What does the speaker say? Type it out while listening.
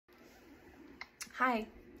Hi.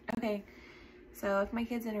 Okay, so if my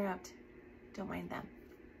kids interrupt, don't mind them.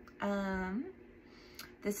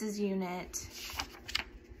 This is unit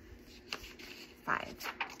 5,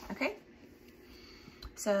 okay?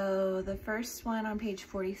 So the first one on page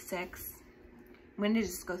 46, I'm going to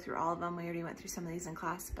just go through all of them. We already went through some of these in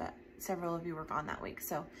class, but several of you were gone that week.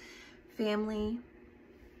 So family,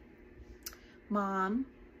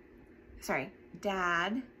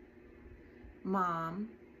 dad, mom,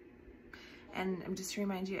 and just to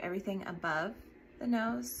remind you, everything above the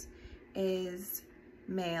nose is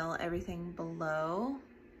male, everything below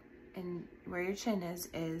and where your chin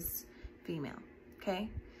is female, okay?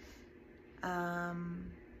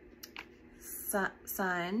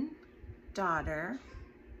 Son, daughter,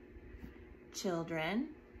 children,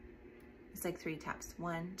 it's like 3 taps,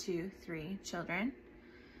 1, 2, 3, children,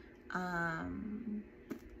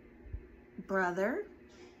 brother,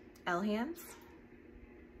 L hands,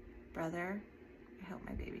 brother, I hope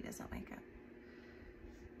my baby doesn't wake up,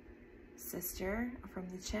 sister, from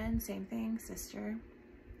the chin, same thing, sister,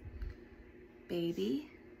 baby,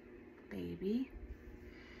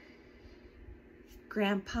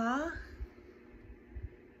 grandpa,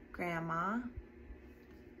 grandma,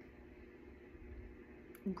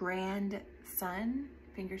 grandson,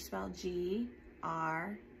 finger spelled G-R-A-N-D,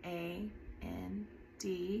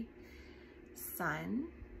 son,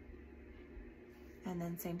 and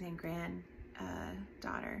then same thing,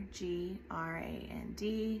 daughter,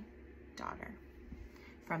 G-R-A-N-D, daughter,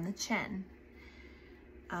 from the chin.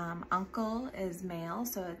 Uncle is male,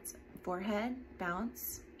 so it's forehead,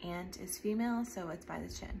 bounce. Aunt is female, so it's by the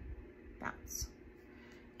chin, bounce.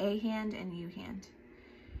 A hand and U hand.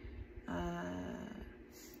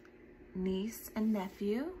 Niece and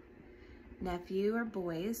nephew. Nephew are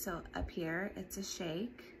boys, so up here it's a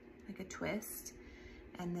shake, like a twist.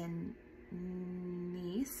 And then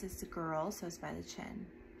niece is a girl, so it's by the chin,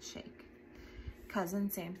 shake. Cousin,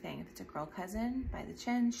 same thing. If it's a girl cousin, by the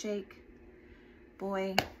chin, shake.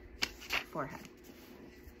 Boy, forehead.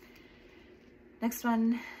 Next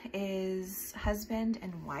one is husband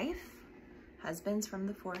and wife. Husband's from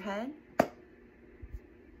the forehead,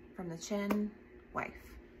 from the chin, wife.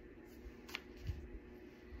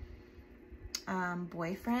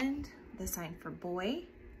 Boyfriend, the sign for boy,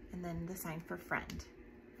 and then the sign for friend.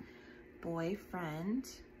 Boyfriend,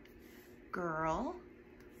 girl,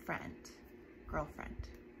 friend, girlfriend.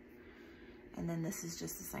 And then this is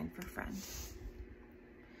just the sign for friend.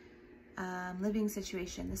 Living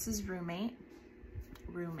situation, this is roommate.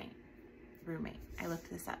 I looked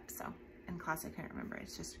this up, so in class I couldn't remember,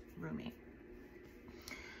 it's just roommate.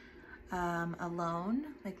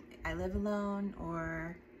 Alone, like I live alone,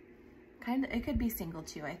 or it could be single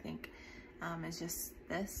too, I think. It's just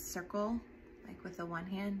this circle, like with the one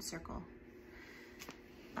hand, circle.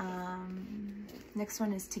 Next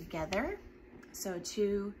one is together. So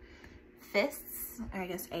 2 fists, or I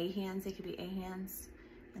guess A hands, they could be A hands,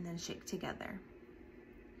 and then shake together.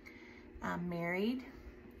 Married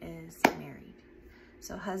is married.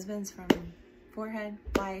 So husband's from forehead,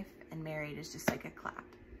 wife, and married is just like a clap.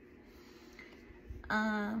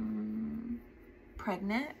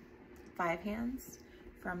 Pregnant, 5 hands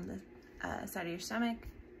from the side of your stomach,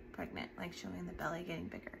 pregnant, like showing the belly getting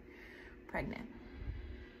bigger, pregnant.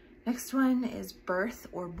 Next one is birth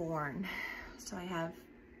or born. So I have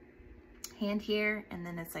hand here, and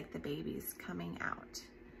then it's like the baby's coming out,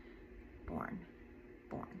 born,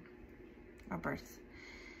 or birth.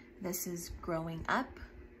 This is growing up.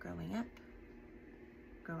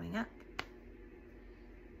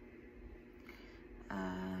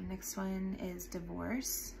 Next one is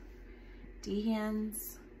divorce. D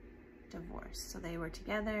hands, divorce. So they were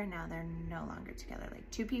together, now they're no longer together.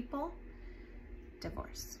 Like 2 people,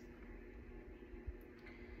 divorce.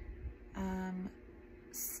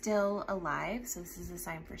 Still alive, so this is a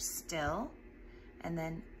sign for still. And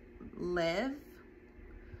then live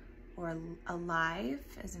or alive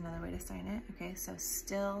is another way to sign it. Okay, so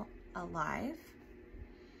still alive.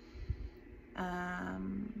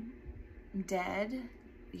 Dead,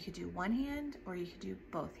 you could do one hand or you could do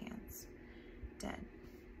both hands. Dead.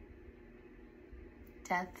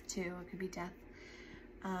 Death too, it could be death.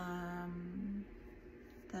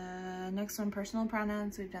 The next one, personal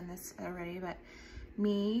pronouns, we've done this already, but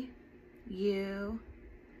me, you,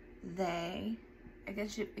 they, I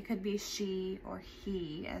guess it could be she or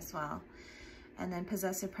he as well. And then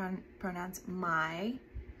possessive pronouns, my,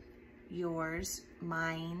 yours,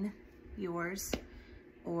 mine, yours,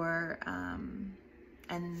 or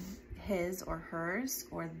and his or hers,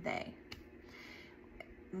 or they.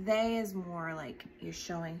 They is more like you're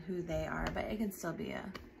showing who they are, but it can still be a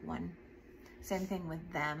one Same thing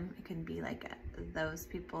with them. It can be like those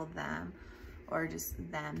people, them, or just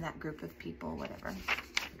them, that group of people, whatever.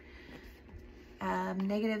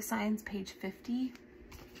 Negative signs, page 50.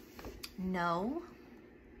 No.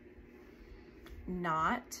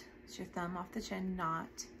 Not. It's your thumb off the chin,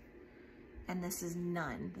 not. And this is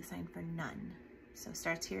none, the sign for none. So it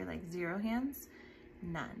starts here like 0 hands,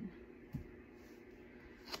 none.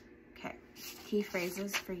 Okay, key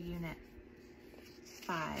phrases for unit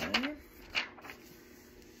 5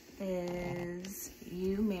 is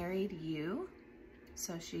you married you.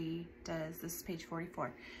 So she does, this is page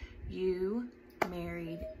 44. You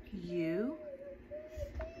married you.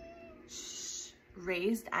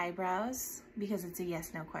 Raised eyebrows because it's a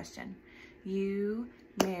yes, no question. You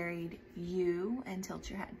married you, and tilt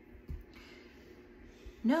your head.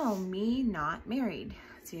 No, me not married.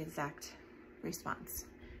 That's the exact response.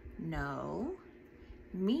 No,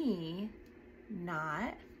 me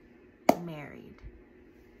not married.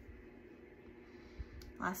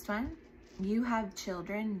 Last one. You have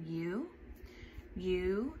children, you.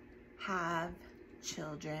 You have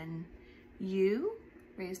children, you.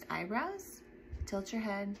 Raised eyebrows, tilt your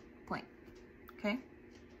head, point. Okay?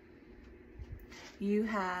 You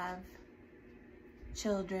have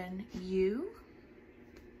children, you.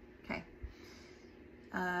 Okay.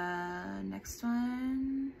 Next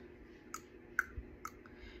one.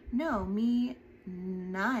 No, me,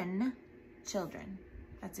 none children.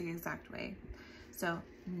 That's the exact way. So,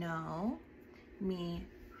 no, me,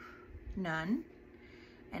 none.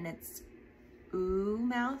 And it's ooh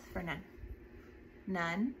mouth for none.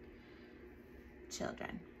 None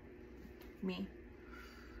children. Me.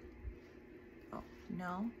 Oh,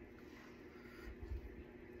 no.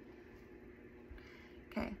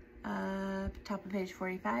 Okay, top of page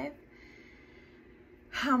 45.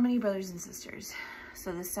 How many brothers and sisters?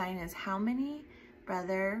 So the sign is how many,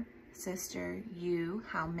 brother, sister, you,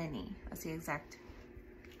 how many. That's the exact.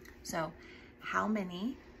 So how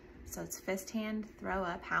many, so it's fist hand, throw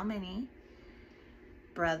up, how many,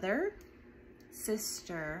 brother,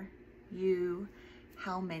 sister, you,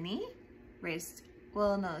 how many, raised,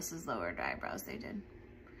 well, no, this is lowered eyebrows they did.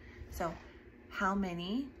 So how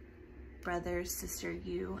many, brother, sister,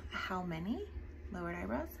 you, how many, lowered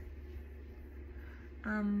eyebrows.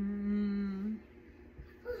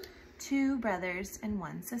 2 brothers and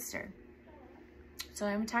 1 sister. So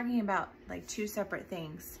I'm talking about like 2 separate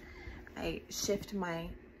things. I shift my,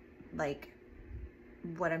 like,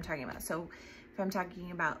 what I'm talking about. So if I'm talking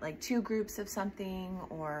about like 2 groups of something,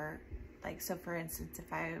 or like, so for instance,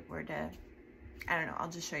 if I were to, I don't know, I'll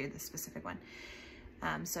just show you the specific one.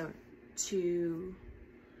 So 2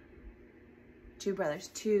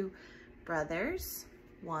 brothers,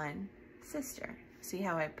 1 sister. See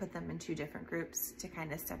how I put them in 2 different groups to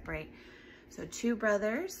kind of separate. So 2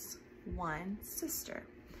 brothers, 1 sister.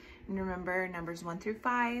 And remember, numbers 1 through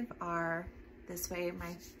 5 are this way.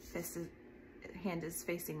 My hand is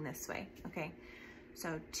facing this way. Okay,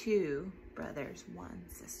 so 2 brothers, 1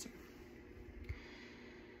 sister.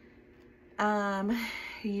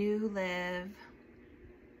 You live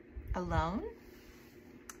alone.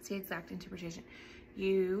 It's the exact interpretation.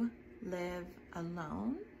 You live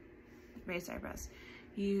alone. Raised eyebrows.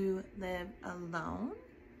 You live alone.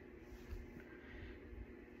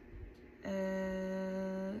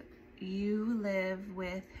 You live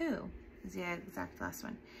with who? Is the exact last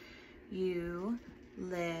one. You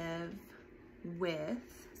live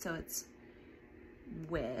with, so it's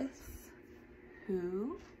with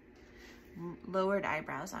who? Lowered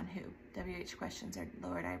eyebrows on who. WH questions are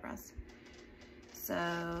lowered eyebrows.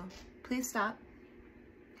 So please stop.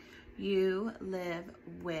 You live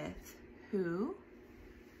with who?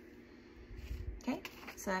 Okay,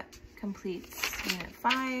 so that completes unit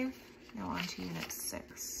 5. Now on to unit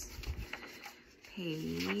 6.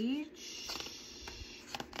 Page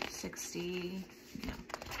 60, no,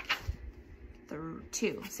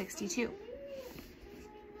 62.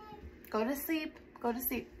 Go to sleep, go to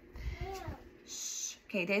sleep. Shh.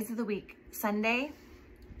 Okay, days of the week. Sunday,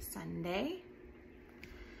 Sunday.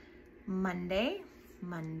 Monday,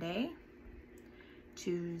 Monday.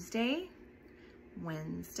 Tuesday,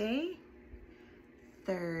 Wednesday,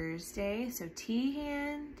 Thursday, so T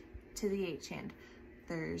hand to the H hand.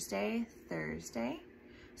 Thursday, Thursday.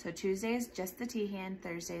 So Tuesday is just the T hand,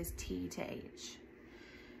 Thursday is T to H.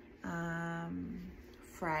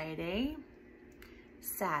 Friday,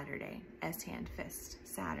 Saturday, S hand, fist,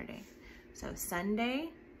 Saturday. So Sunday,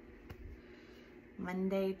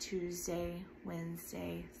 Monday, Tuesday,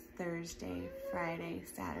 Wednesday, Thursday, Friday,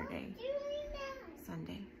 Saturday,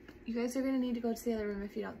 Sunday. You guys are gonna need to go to the other room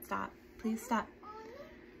if you don't stop. Please stop.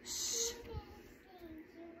 Shh.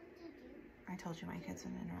 I told you my kids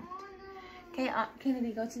would interrupt. Okay,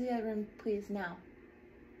 Kennedy, go to the other room, please, now.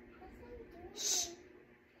 Shh.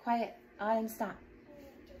 Quiet. Autumn, stop.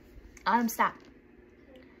 Autumn, stop.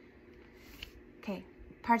 Okay,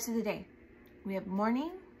 parts of the day. We have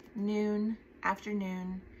morning, noon,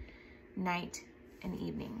 afternoon, night, and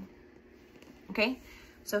evening. Okay,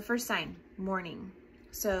 so first sign, morning.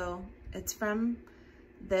 So it's from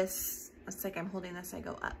this, it's like I'm holding this, I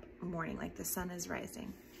go up, morning, like the sun is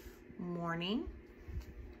rising. Morning,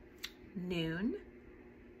 noon,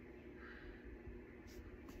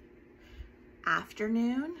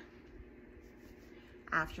 afternoon,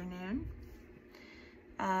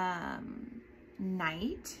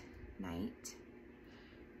 night,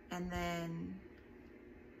 and then,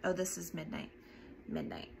 oh, this is midnight.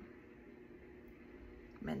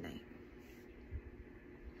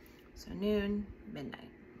 So noon, midnight.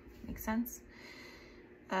 Makes sense?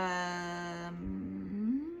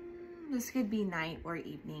 This could be night or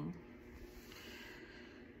evening.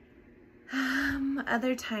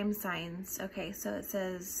 Other time signs. Okay, so it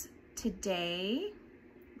says today,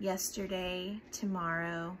 yesterday,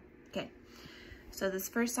 tomorrow. Okay, so this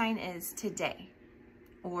first sign is today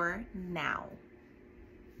or now.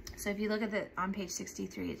 So if you look at on page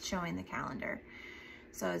 63, it's showing the calendar.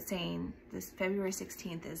 So it's saying this February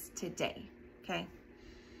 16th is today, okay?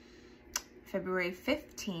 February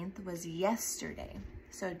 15th was yesterday.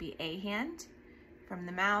 So it'd be a hand from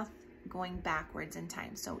the mouth going backwards in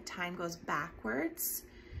time. So time goes backwards,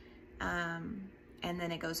 and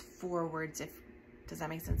then it goes forwards. Does that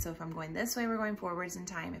make sense? So if I'm going this way, we're going forwards in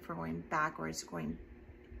time. If we're going backwards, going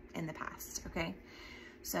in the past, okay?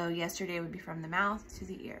 So yesterday would be from the mouth to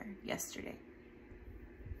the ear, yesterday.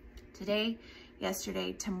 Today,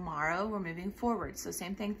 yesterday, tomorrow, we're moving forward. So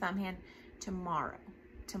same thing, thumb hand, tomorrow.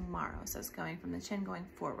 So it's going from the chin, going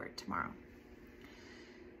forward, tomorrow.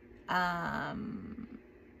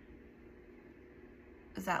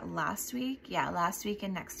 Is that last week? Yeah, last week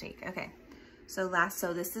and next week. Okay. So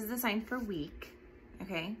this is the sign for week.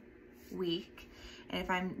 Okay. Week. And if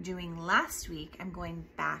I'm doing last week, I'm going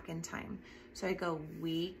back in time. So I go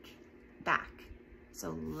week back.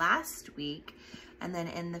 So last week, and then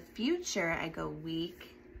in the future, I go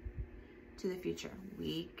week to the future.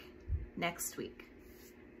 Week, next week.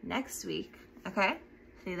 Next week. Okay.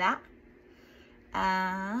 See that?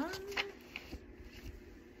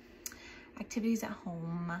 Activities at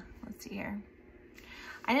home. Let's see here.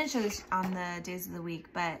 I didn't show this on the days of the week,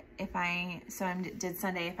 but did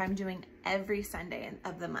Sunday. If I'm doing every Sunday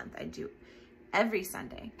of the month, I do every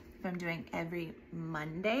Sunday. If I'm doing every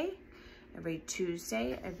Monday, every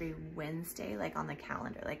Tuesday, every Wednesday, like on the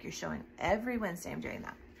calendar, like you're showing every Wednesday, I'm doing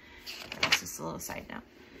that. That's just a little side note.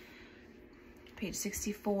 Page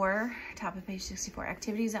 64, top of page 64,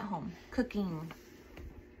 activities at home, cooking.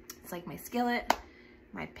 It's like my skillet,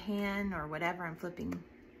 my pan, or whatever I'm flipping,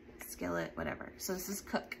 skillet, whatever. So this is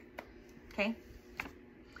cook, okay?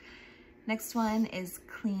 Next one is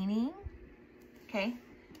cleaning, okay?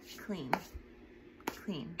 Clean.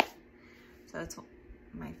 So it's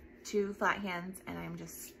my 2 flat hands, and I'm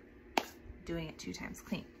just doing it 2 times,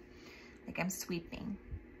 clean, like I'm sweeping.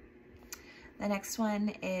 The next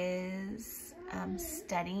one is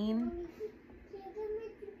studying.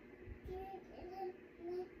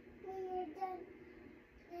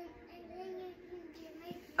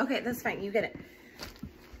 Okay, that's fine, you get it.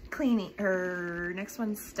 Cleaning, next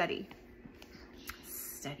one's study.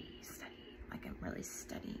 Study, like I'm really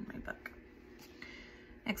studying my book.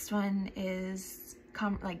 Next one is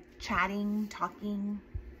like chatting, talking.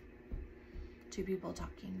 2 people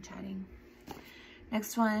talking, chatting.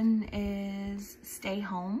 Next one is stay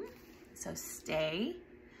home. So stay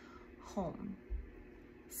home.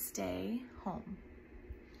 Stay home.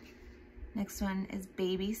 Next one is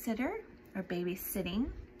babysitter or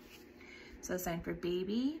babysitting. So a sign for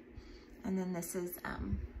baby. And then this is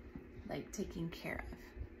like taking care of.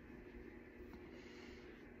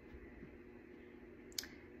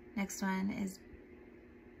 Next one is,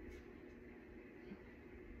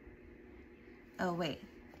 oh wait.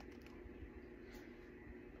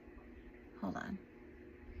 Hold on.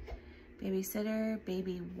 Babysitter,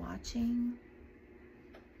 baby watching.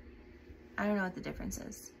 I don't know what the difference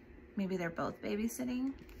is. Maybe they're both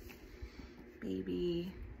babysitting.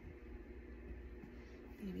 Babysitting.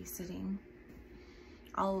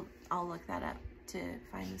 I'll look that up to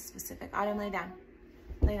find the specific. Autumn, lay down.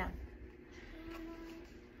 Lay down.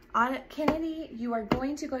 Kennedy, you are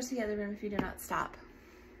going to go to the other room if you do not stop.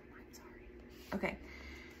 I'm sorry. Okay.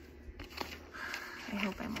 I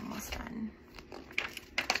hope I'm almost done.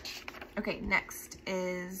 Okay, next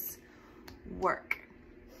is work.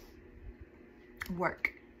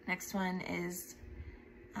 Work. Next one is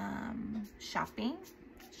shopping.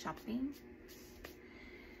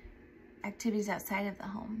 Activities outside of the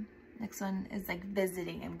home. Next one is like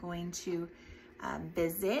visiting. I'm going to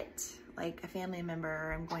visit like a family member,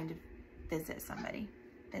 or I'm going to visit somebody.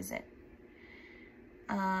 Visit.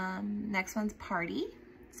 Next one's party.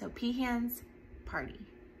 So P hands, party.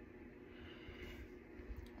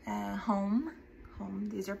 Home.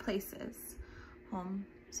 These are places. Home.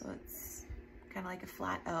 So it's kind of like a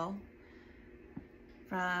flat O.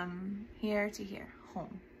 From here to here.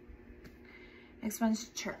 Home. Next one's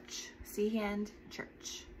church. C hand,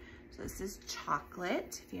 church. So this is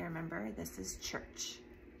chocolate. If you remember, this is church.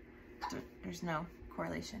 There's no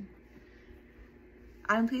correlation.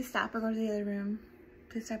 Autumn, please stop or go to the other room.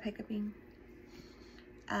 Please stop hiccuping.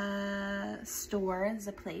 Store is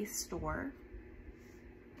a place, store.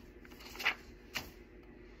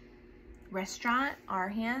 Restaurant, R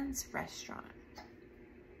hands, restaurant.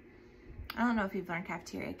 I don't know if you've learned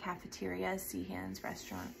cafeteria. Cafeteria, C hands,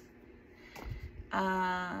 restaurant.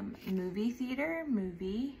 Movie theater,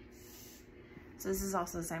 movie. So this is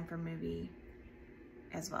also the sign for movie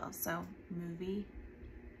as well. So movie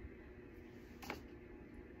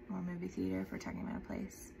or movie theater if we're talking about a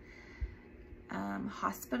place.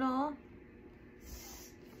 Hospital.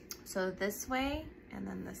 So this way and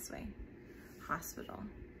then this way. Hospital.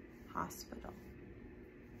 Hospital.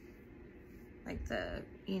 Like the,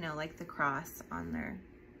 you know, like the cross on their,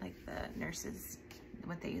 like the nurses,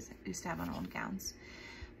 what they used to have on old gowns.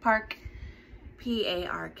 Park,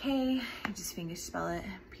 P-A-R-K. You just finger spell it,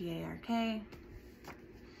 P-A-R-K.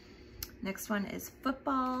 Next one is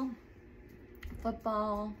football.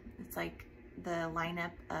 Football, it's like the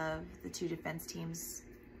lineup of the two defense teams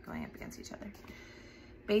going up against each other.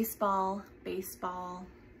 Baseball, baseball.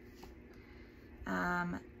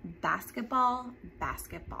 Basketball,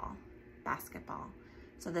 basketball, basketball.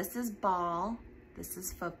 So this is ball, this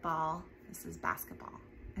is football, this is basketball,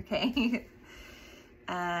 okay?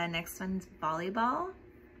 Next one's volleyball.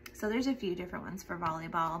 So there's a few different ones for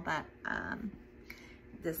volleyball, but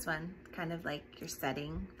this one, kind of like your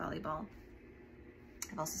setting volleyball.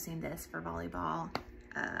 I've also seen this for volleyball.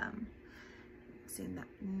 Seen that,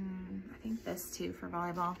 I think this too for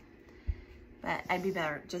volleyball. But I'd be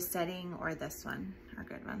better just setting or this one are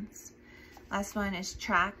good ones. Last one is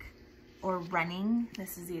track or running.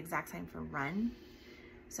 This is the exact same for run.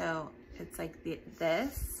 So it's like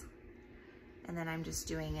this, and then I'm just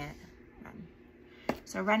doing it run.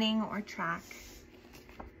 So running or track.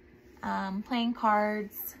 Playing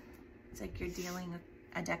cards. It's like you're dealing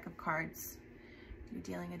a deck of cards. You're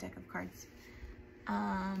dealing a deck of cards.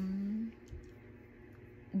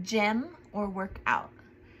 Gym or workout.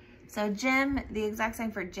 So gym, the exact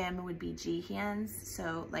sign for gym would be G hands.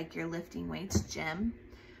 So like you're lifting weights, gym,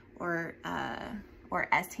 or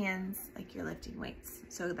S hands, like you're lifting weights.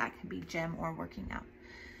 So that could be gym or working out.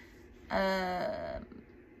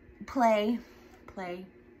 Play.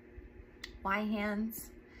 Y hands,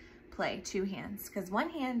 play, 2 hands. Because 1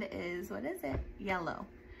 hand is, what is it? Yellow.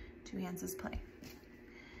 2 hands is play.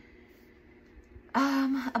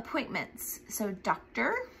 Appointments. So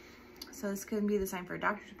doctor. So this could be the sign for a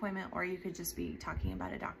doctor's appointment, or you could just be talking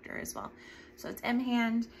about a doctor as well. So it's M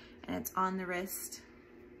hand and it's on the wrist.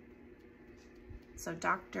 So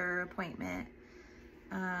doctor, appointment.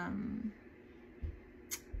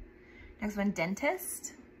 Next one,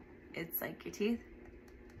 dentist. It's like your teeth.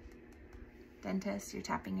 Dentist, you're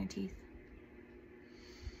tapping your teeth.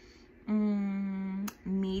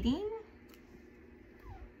 Meeting.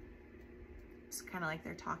 It's kind of like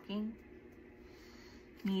they're talking.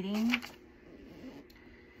 Meeting.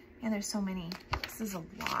 And there's so many. This is a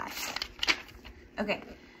lot. Okay,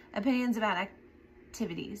 opinions about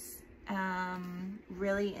activities.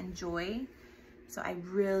 Really enjoy. So I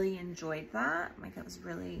really enjoyed that. Like that was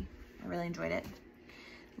really, I really enjoyed it.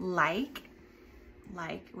 Like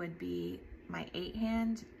would be my 8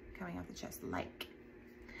 hand coming off the chest, like.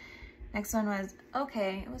 Next one was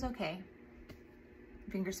okay, it was okay.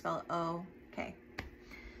 Finger spell O, okay.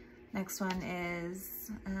 Next one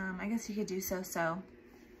is, I guess you could do so-so.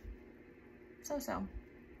 So-so,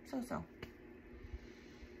 so-so.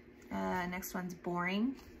 Next one's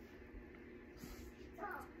boring.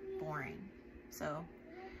 Boring. So,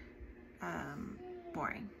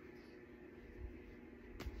 boring.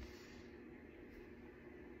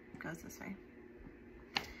 Goes this way.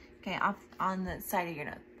 Okay, off on the side of your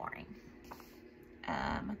nose, boring.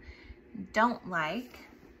 Don't like.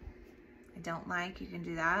 I don't like, you can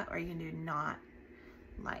do that, or you can do not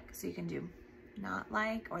like. So you can do not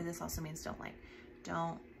like, or this also means don't like.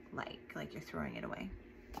 Don't like you're throwing it away.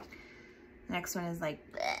 The next one is like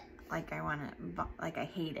like I want to, like I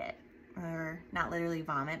hate it. Or not literally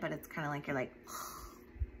vomit, but it's kind of like you're like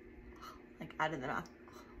out of the mouth.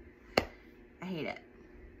 I hate it.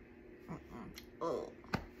 Oh.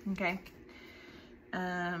 Okay.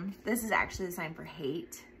 This is actually the sign for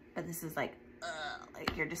hate, but this is like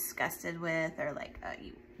you're disgusted with, or like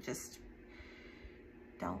you just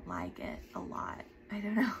don't like it a lot. I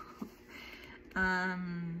don't know.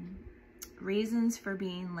 Reasons for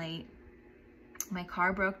being late. My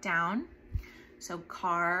car broke down. So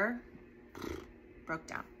car broke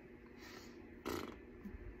down.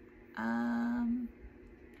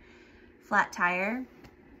 Flat tire.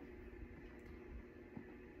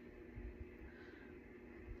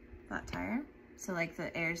 Flat tire. So like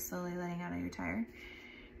the air is slowly letting out of your tire.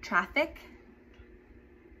 Traffic.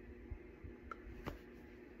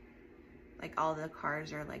 Like all the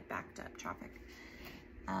cars are like backed up. Traffic.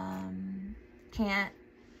 Can't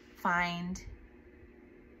find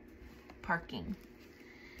parking.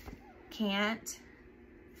 Can't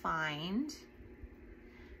find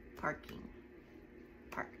parking.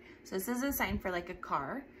 Park. So this is a sign for like a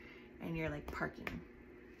car and you're like parking.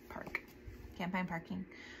 Park. Can't find parking.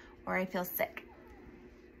 Or I feel sick.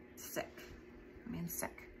 Sick. I mean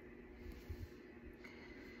sick.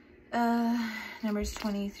 Numbers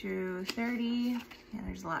 20 through 30. Yeah,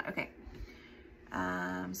 there's a lot. Okay.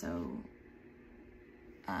 So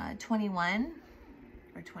 21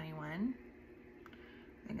 or 21.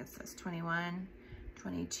 I think it's this 21,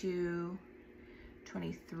 22,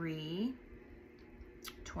 23,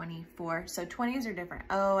 24. So 20s are different.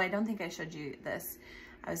 Oh, I don't think I showed you this.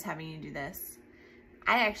 I was having you do this.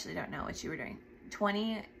 I actually don't know what you were doing.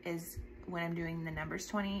 20 is when I'm doing the numbers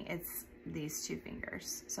 20, it's these two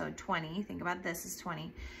fingers. So 20, think about this is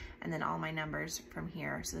 20, and then all my numbers from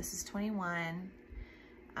here. So this is 21.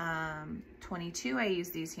 22, I use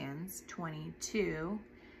these hands. 22.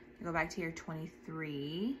 Go back to here,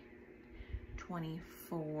 23,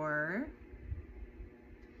 24,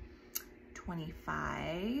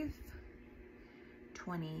 25,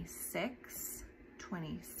 26,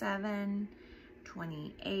 27,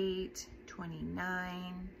 28,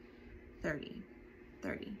 29, 30,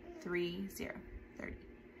 30, 3, 0, 30,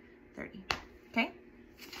 30. Okay?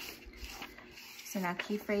 So now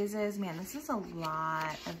key phrases. Man, this is a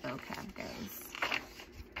lot of vocab, guys.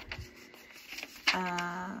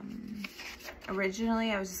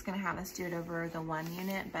 Originally, I was just going to have us do it over the one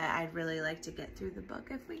unit, but I'd really like to get through the book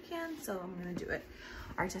if we can, so I'm going to do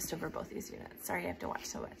our test over both these units. Sorry I have to watch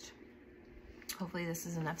so much. Hopefully this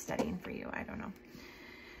is enough studying for you. I don't know.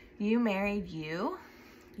 You married you.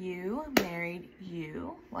 You married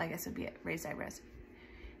you. Well, I guess it would be it. Raised eyebrows.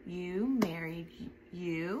 You married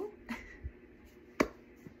you.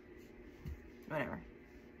 Whatever.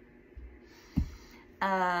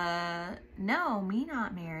 No, me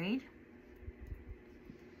not married.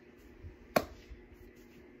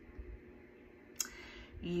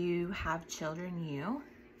 You have children, you.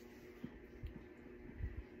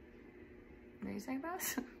 Raise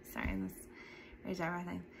eyebrows? Sorry, this raise eyebrow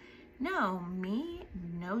thing. No, me,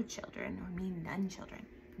 no children, or me, none children.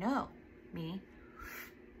 No, me.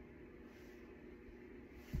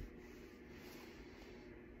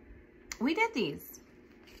 We did these.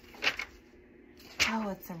 Oh,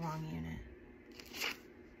 it's the wrong unit.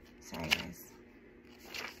 Sorry, guys.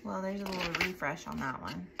 Well, there's a little refresh on that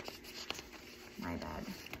one. My bad.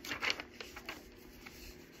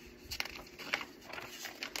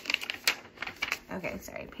 Okay,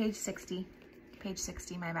 sorry. Page 60. Page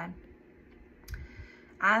 60, my bad.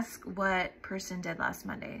 Ask what person did last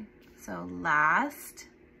Monday. So last,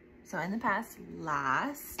 so in the past,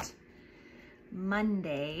 last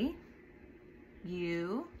Monday,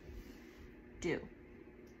 you do.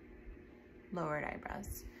 Lowered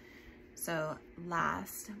eyebrows. So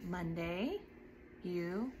last Monday,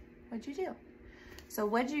 what'd you do? So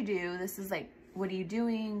what'd you do? This is like, what are you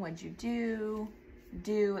doing? What'd you do?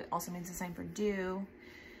 Do, it also means the sign for do.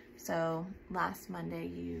 So last Monday,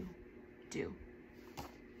 you do.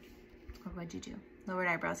 Or what'd you do? Lowered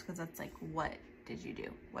eyebrows, because that's like, what did you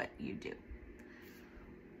do? What you do.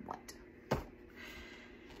 What?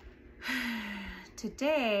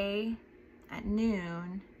 Today at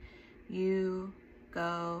noon, you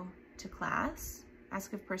go to class.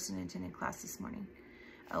 Ask if person attended class this morning.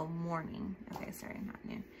 Oh, morning. Okay, sorry, not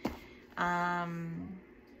noon.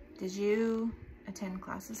 Did you attend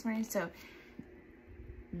class this morning? So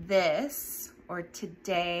this, or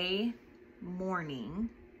today morning.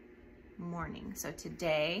 So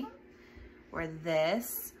today, or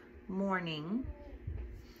this morning,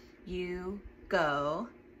 you go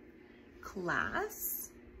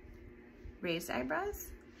class. Raised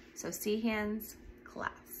eyebrows. So C hands,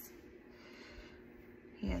 class.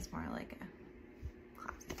 He has more like a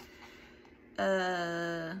class.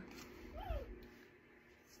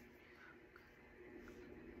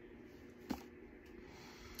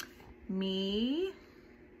 Me,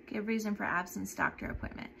 give reason for absence, doctor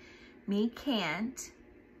appointment. Me can't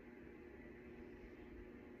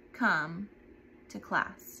come to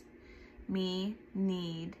class. Me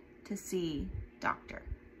need to see doctor.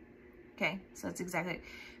 Okay, so it's exactly,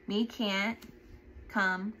 me can't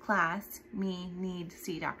come class, me need to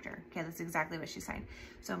see doctor. Okay, that's exactly what she's saying.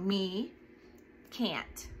 So me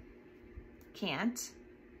can't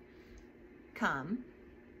come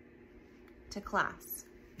to class.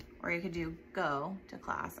 Or you could do go to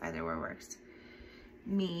class, either word works.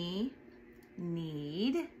 Me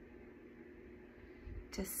need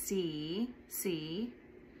to see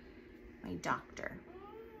my doctor.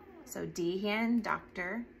 So D-hand,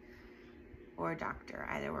 doctor, or doctor,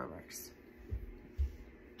 either word works.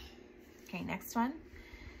 Okay, next one.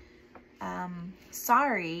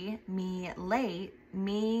 Sorry, me late,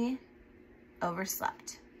 me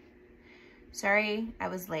overslept. Sorry, I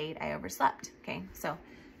was late, I overslept. Okay, so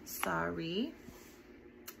sorry,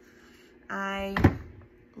 I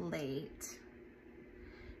late,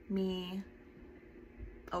 me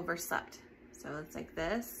overslept. So it's like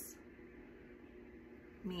this,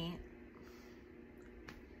 me.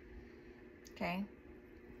 Okay,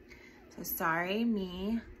 so sorry,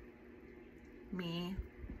 me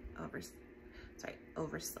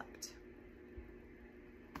overslept.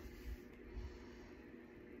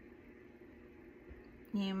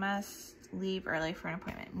 You must leave early for an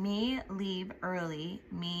appointment. Me leave early,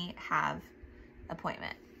 me have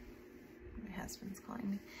appointment. My husband's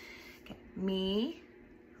calling me. Okay, me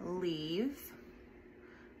leave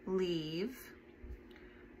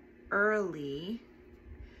early,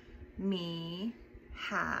 me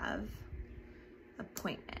have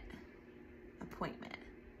appointment.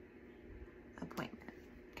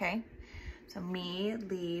 Okay, so me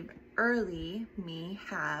leave early, me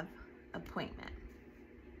have appointment.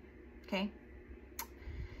 Okay,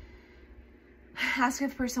 ask if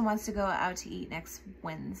the person wants to go out to eat next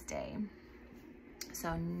Wednesday.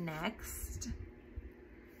 So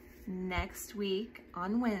next week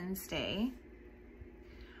on Wednesday,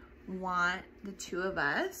 want the two of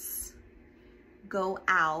us go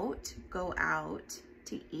out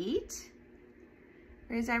to eat.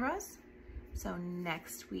 Raise eyebrows. So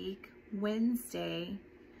next week, Wednesday,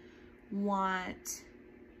 want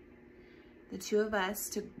the two of us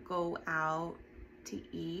to go out to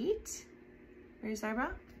eat. Raise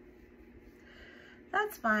eyebrow.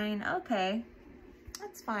 That's fine. Okay.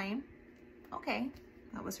 That's fine. Okay.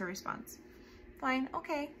 That was her response. Fine.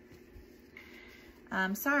 Okay.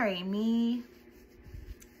 Sorry, me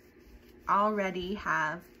already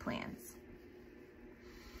have plans.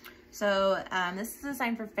 So this is a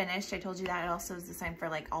sign for finished. I told you that. It also is a sign for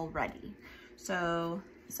like already. So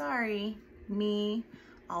sorry, me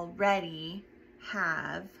already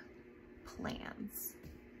have plans.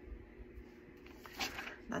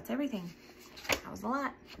 That's everything. That was a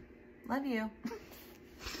lot. Love you.